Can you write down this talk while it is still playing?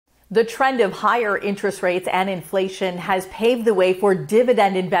The trend of higher interest rates and inflation has paved the way for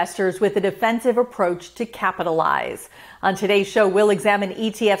dividend investors with a defensive approach to capitalize. On today's show, we'll examine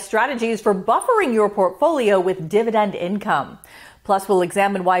ETF strategies for buffering your portfolio with dividend income. Plus, we'll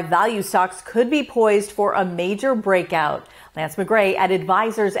examine why value stocks could be poised for a major breakout. Lance McGray at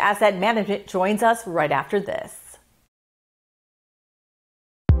Advisors Asset Management joins us right after this.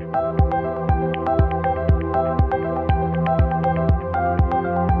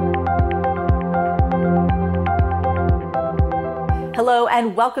 Hello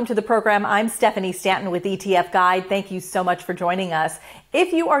and welcome to the program. I'm Stephanie Stanton with ETF Guide. Thank you so much for joining us.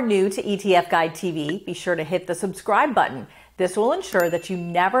 If you are new to ETF Guide TV, be sure to hit the subscribe button. This will ensure that you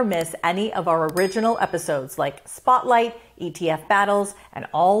never miss any of our original episodes like Spotlight, ETF Battles, and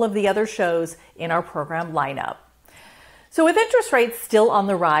all of the other shows in our program lineup. So with interest rates still on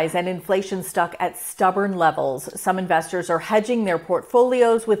the rise and inflation stuck at stubborn levels, some investors are hedging their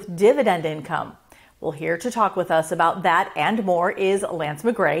portfolios with dividend income. Well, here to talk with us about that and more is Lance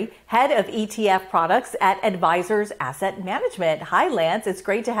McGray, head of ETF products at Advisors Asset Management. Hi, Lance. It's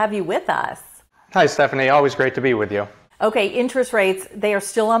great to have you with us. Hi, Stephanie. Always great to be with you. Okay, interest rates, they are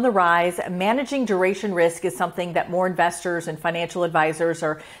still on the rise. Managing duration risk is something that more investors and financial advisors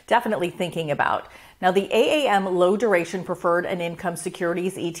are definitely thinking about. Now, the AAM Low Duration Preferred and Income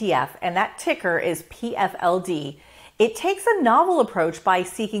Securities ETF, and that ticker is PFLD, it takes a novel approach by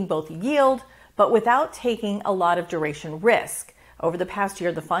seeking both yield but without taking a lot of duration risk. Over the past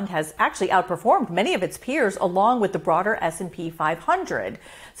year, the fund has actually outperformed many of its peers along with the broader S&P 500.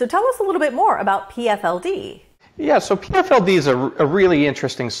 So tell us a little bit more about PFLD. Yeah, so PFLD is a really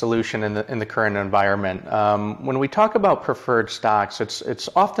interesting solution in the current environment. When we talk about preferred stocks, it's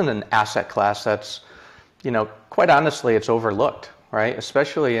often an asset class that's, quite honestly, it's overlooked, right?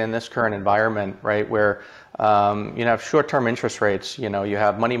 Especially in this current environment, right, where you have short-term interest rates, you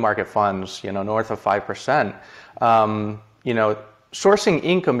have money market funds, north of 5%. Sourcing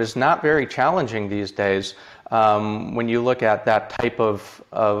income is not very challenging these days when you look at that type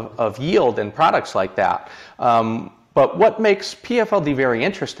of yield in products like that. But what makes PFLD very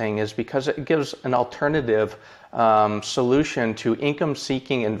interesting is because it gives an alternative solution to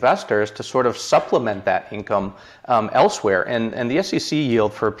income-seeking investors to sort of supplement that income elsewhere. And the SEC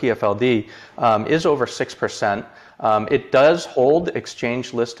yield for PFLD is over 6%. It does hold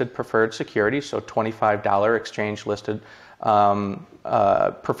exchange-listed preferred securities, so $25 exchange-listed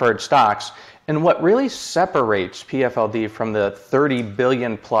preferred stocks. And what really separates PFLD from the 30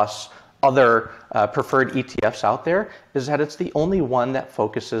 billion plus other preferred ETFs out there is that it's the only one that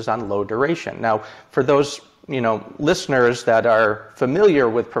focuses on low duration. Now, for those listeners that are familiar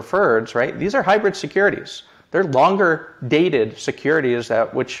with preferreds, right? These are hybrid securities. They're longer dated securities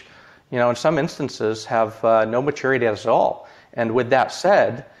which, in some instances have no maturity at all. And with that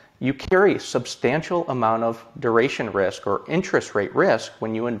said, you carry a substantial amount of duration risk or interest rate risk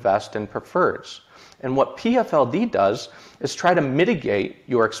when you invest in preferreds. And what PFLD does is try to mitigate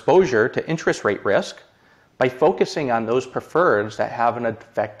your exposure to interest rate risk by focusing on those preferreds that have an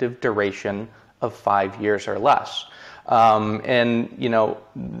effective duration of 5 years or less. The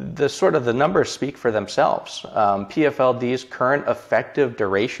numbers speak for themselves. PFLD's current effective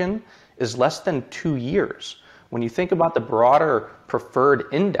duration is less than 2 years. When you think about the broader preferred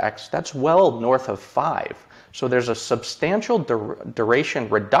index, that's well north of 5. So there's a substantial duration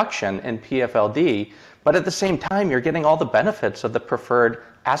reduction in PFLD, but at the same time, you're getting all the benefits of the preferred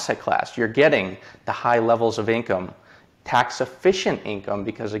asset class. You're getting the high levels of income, tax-efficient income,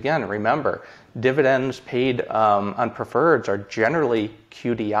 because again, remember, dividends paid on preferreds are generally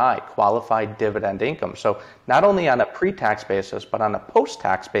QDI, qualified dividend income. So not only on a pre-tax basis, but on a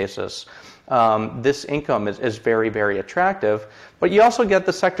post-tax basis, this income is very, very attractive. But you also get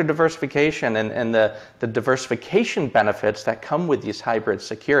the sector diversification and the diversification benefits that come with these hybrid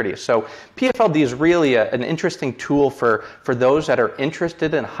securities. So PFLD is really an interesting tool for those that are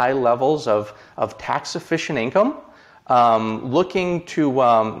interested in high levels of tax-efficient income, looking to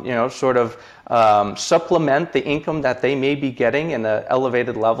supplement the income that they may be getting in the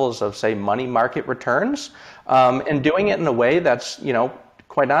elevated levels of, say, money market returns, and doing it in a way that's,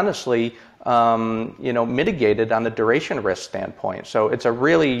 quite honestly, mitigated on the duration risk standpoint. So it's a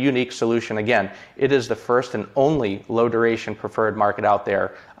really unique solution. Again, it is the first and only low duration preferred market out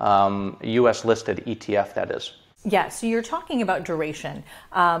there, US listed ETF that is. Yeah, so you're talking about duration.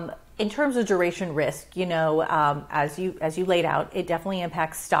 In terms of duration risk, as you laid out, it definitely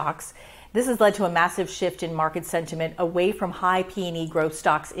impacts stocks. This has led to a massive shift in market sentiment away from high P/E growth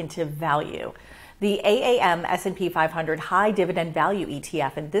stocks into value. The AAM S&P 500 High Dividend Value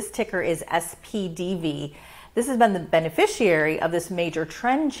ETF, and this ticker is SPDV, this has been the beneficiary of this major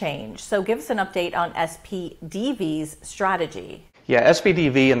trend change. So give us an update on SPDV's strategy. Yeah,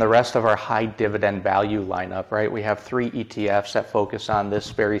 SPDV and the rest of our high dividend value lineup, right? We have 3 ETFs that focus on this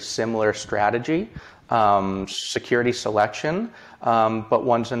very similar strategy, security selection, but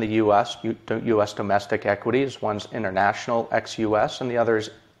one's in the U.S., U.S. domestic equities, one's international ex-U.S., and the other's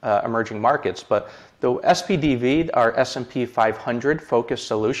emerging markets. But the SPDV, our S&P 500 focused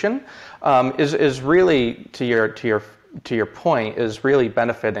solution, is really, to your point, is really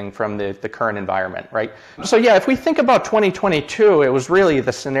benefiting from the current environment, right? So yeah, if we think about 2022, it was really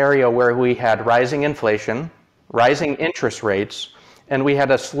the scenario where we had rising inflation, rising interest rates, and we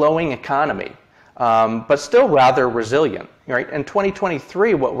had a slowing economy, but still rather resilient, right? In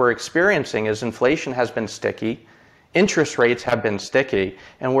 2023, what we're experiencing is inflation has been sticky, interest rates have been sticky,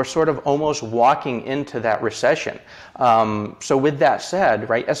 and we're sort of almost walking into that recession. So with that said,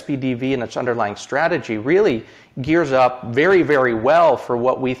 right, SPDV and its underlying strategy really gears up very, very well for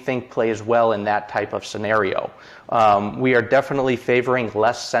what we think plays well in that type of scenario. We are definitely favoring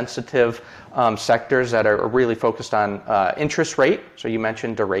less sensitive sectors that are really focused on interest rate. So you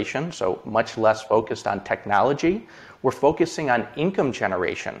mentioned duration, so much less focused on technology. We're focusing on income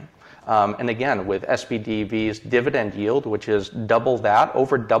generation. And again, with SPDV's dividend yield, which is double that,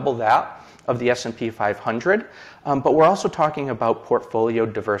 over double that of the S&P 500. But we're also talking about portfolio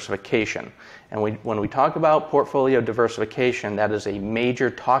diversification. And when we talk about portfolio diversification, that is a major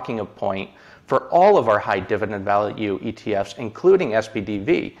talking point for all of our high dividend value ETFs, including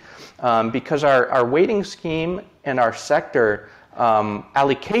SPDV, because our weighting scheme and our sector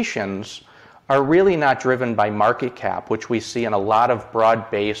allocations are really not driven by market cap, which we see in a lot of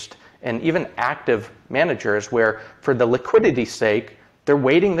broad-based and even active managers where, for the liquidity's sake, they're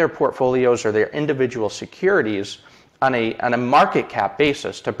weighting their portfolios or their individual securities on a market cap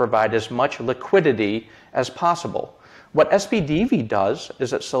basis to provide as much liquidity as possible. What SPDV does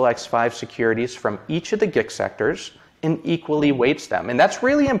is it selects 5 securities from each of the GIC sectors and equally weights them. And that's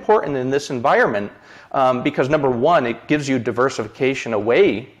really important in this environment because, number one, it gives you diversification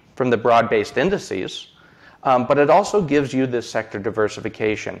away from the broad-based indices. But it also gives you this sector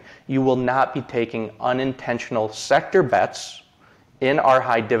diversification. You will not be taking unintentional sector bets in our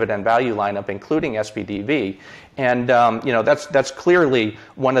high dividend value lineup, including SPDV. And that's clearly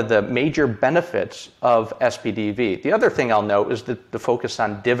one of the major benefits of SPDV. The other thing I'll note is the focus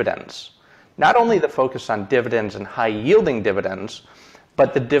on dividends. Not only the focus on dividends and high yielding dividends,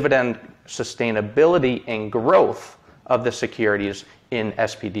 but the dividend sustainability and growth of the securities in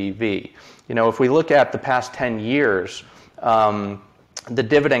SPDV. If we look at the past 10 years, the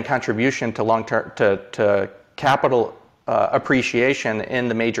dividend contribution to long-term to capital appreciation in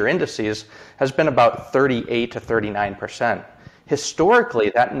the major indices has been about 38 to 39%. Historically,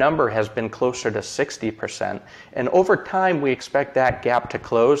 that number has been closer to 60%. And over time, we expect that gap to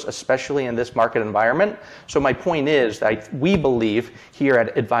close, especially in this market environment. So my point is that we believe here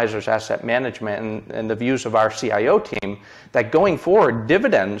at Advisors Asset Management and the views of our CIO team that going forward,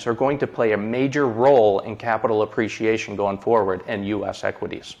 dividends are going to play a major role in capital appreciation going forward in U.S.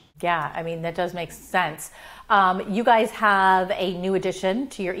 equities. Yeah, I mean, that does make sense. You guys have a new addition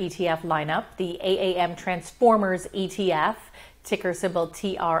to your ETF lineup, the AAM Transformers ETF. Ticker symbol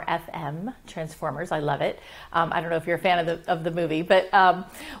TRFM, Transformers. I love it. I don't know if you're a fan of the movie, but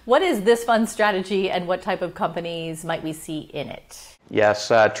what is this fund strategy and what type of companies might we see in it? Yes,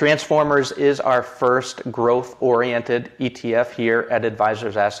 Transformers is our first growth-oriented ETF here at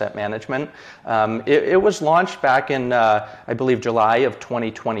Advisors Asset Management. It was launched back in, I believe, July of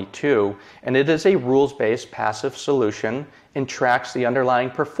 2022, and it is a rules-based passive solution and tracks the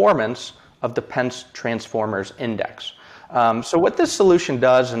underlying performance of the Pence Transformers Index. So what this solution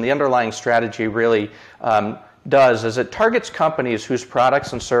does and the underlying strategy really does is it targets companies whose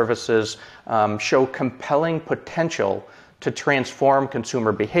products and services show compelling potential to transform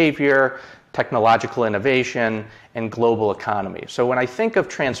consumer behavior, technological innovation, and global economy. So when I think of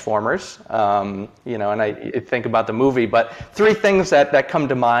Transformers, and I think about the movie, but 3 things that come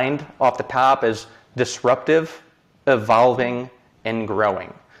to mind off the top is disruptive, evolving, and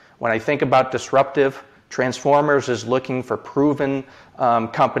growing. When I think about disruptive, Transformers is looking for proven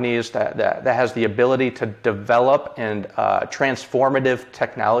companies that has the ability to develop and transformative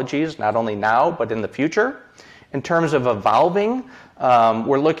technologies, not only now, but in the future. In terms of evolving,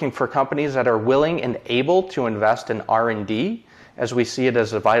 we're looking for companies that are willing and able to invest in R&D, as we see it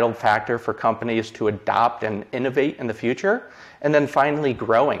as a vital factor for companies to adopt and innovate in the future. And then finally,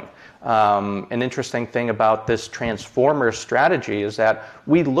 growing. An interesting thing about this Transformers strategy is that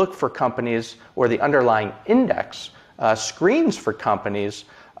we look for companies, or the underlying index screens for companies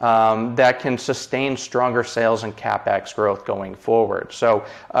that can sustain stronger sales and CapEx growth going forward. So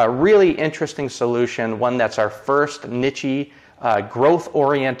a really interesting solution, one that's our first niche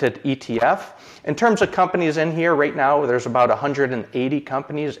growth-oriented ETF. In terms of companies in here, right now there's about 180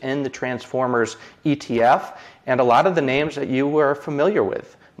 companies in the Transformers ETF, and a lot of the names that you are familiar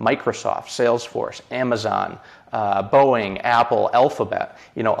with: Microsoft, Salesforce, Amazon, Boeing, Apple, Alphabet.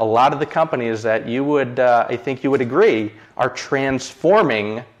 You know, a lot of the companies that you would, I think you would agree, are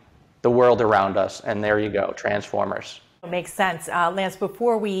transforming the world around us. And there you go, Transformers. Makes sense. Lance,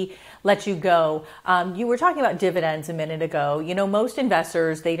 before we let you go, you were talking about dividends a minute ago. You know, most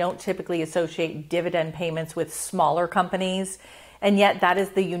investors, they don't typically associate dividend payments with smaller companies. And yet that is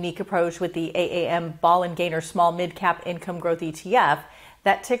the unique approach with the AAM Bahl and Gaynor Small Mid-Cap Income Growth ETF.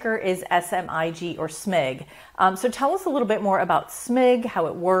 That ticker is SMIG or SMIG. So tell us a little bit more about SMIG, how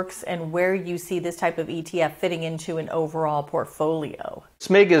it works, and where you see this type of ETF fitting into an overall portfolio.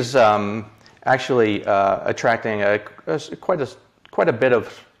 SMIG is actually attracting quite a bit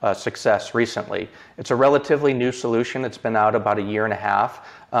of success recently. It's a relatively new solution. It's been out about a year and a half.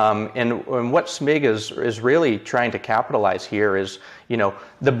 And what SMIG is really trying to capitalize here is, you know,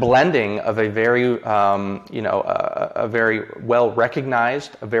 the blending of a very, a very well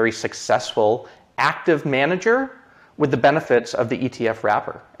recognized, a very successful active manager with the benefits of the ETF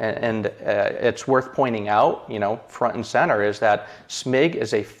wrapper. And it's worth pointing out, you know, front and center, is that SMIG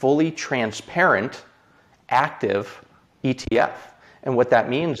is a fully transparent, active ETF. And what that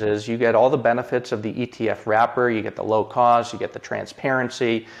means is you get all the benefits of the ETF wrapper, you get the low cost, you get the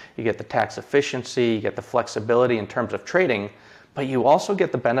transparency, you get the tax efficiency, you get the flexibility in terms of trading, but you also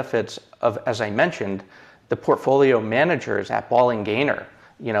get the benefits of, as I mentioned, the portfolio managers at Bahl and Gaynor.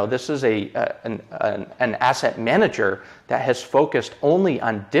 You know, this is an asset manager that has focused only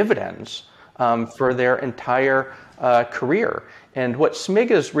on dividends for their entire career. And what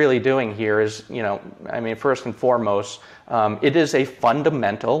SMIG is really doing here is, you know, I mean, first and foremost, it is a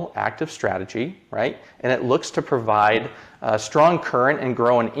fundamental active strategy, right? And it looks to provide strong current and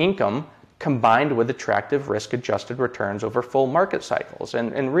growing income combined with attractive risk-adjusted returns over full market cycles.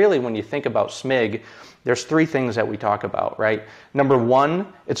 And really, when you think about SMIG, there's three things that we talk about, right? Number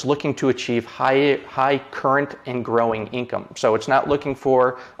one, it's looking to achieve high current and growing income. So it's not looking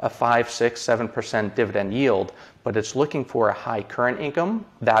for a 5, 6, 7% dividend yield, but it's looking for a high current income,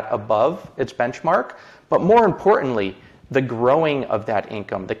 that above its benchmark. But more importantly, the growing of that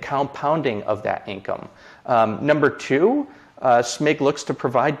income, the compounding of that income. Number two, SMIG looks to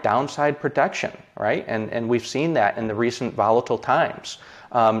provide downside protection, right? And we've seen that in the recent volatile times.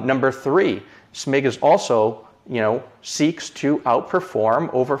 Number three, SMIG is also, you know, seeks to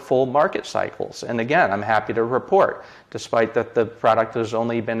outperform over full market cycles. And again, I'm happy to report, despite that the product has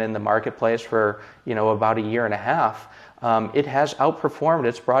only been in the marketplace for, you know, about a year and a half, it has outperformed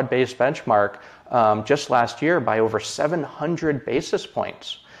its broad-based benchmark just last year by over 700 basis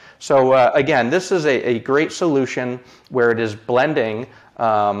points. So again, this is a great solution where it is blending,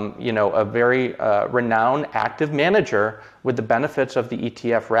 you know, a very renowned active manager with the benefits of the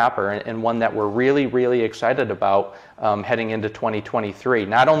ETF wrapper, and one that we're really, really excited about heading into 2023.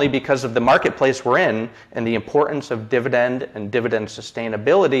 Not only because of the marketplace we're in and the importance of dividend and dividend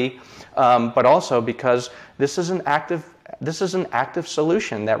sustainability, but also because this is an active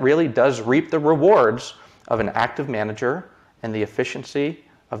solution that really does reap the rewards of an active manager and the efficiency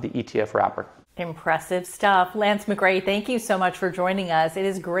of the ETF wrapper. Impressive stuff. Lance McGray, thank you so much for joining us. It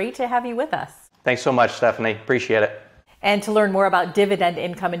is great to have you with us. Thanks so much, Stephanie. Appreciate it. And to learn more about dividend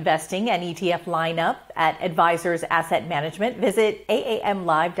income investing and ETF lineup at Advisors Asset Management, visit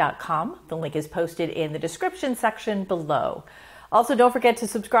aamlive.com. The link is posted in the description section below. Also, don't forget to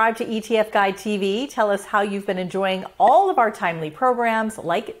subscribe to ETF Guide TV. Tell us how you've been enjoying all of our timely programs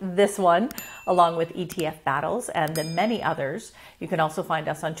like this one, along with ETF Battles and the many others. You can also find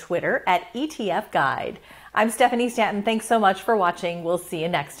us on Twitter at ETF Guide. I'm Stephanie Stanton. Thanks so much for watching. We'll see you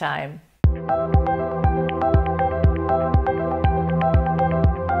next time.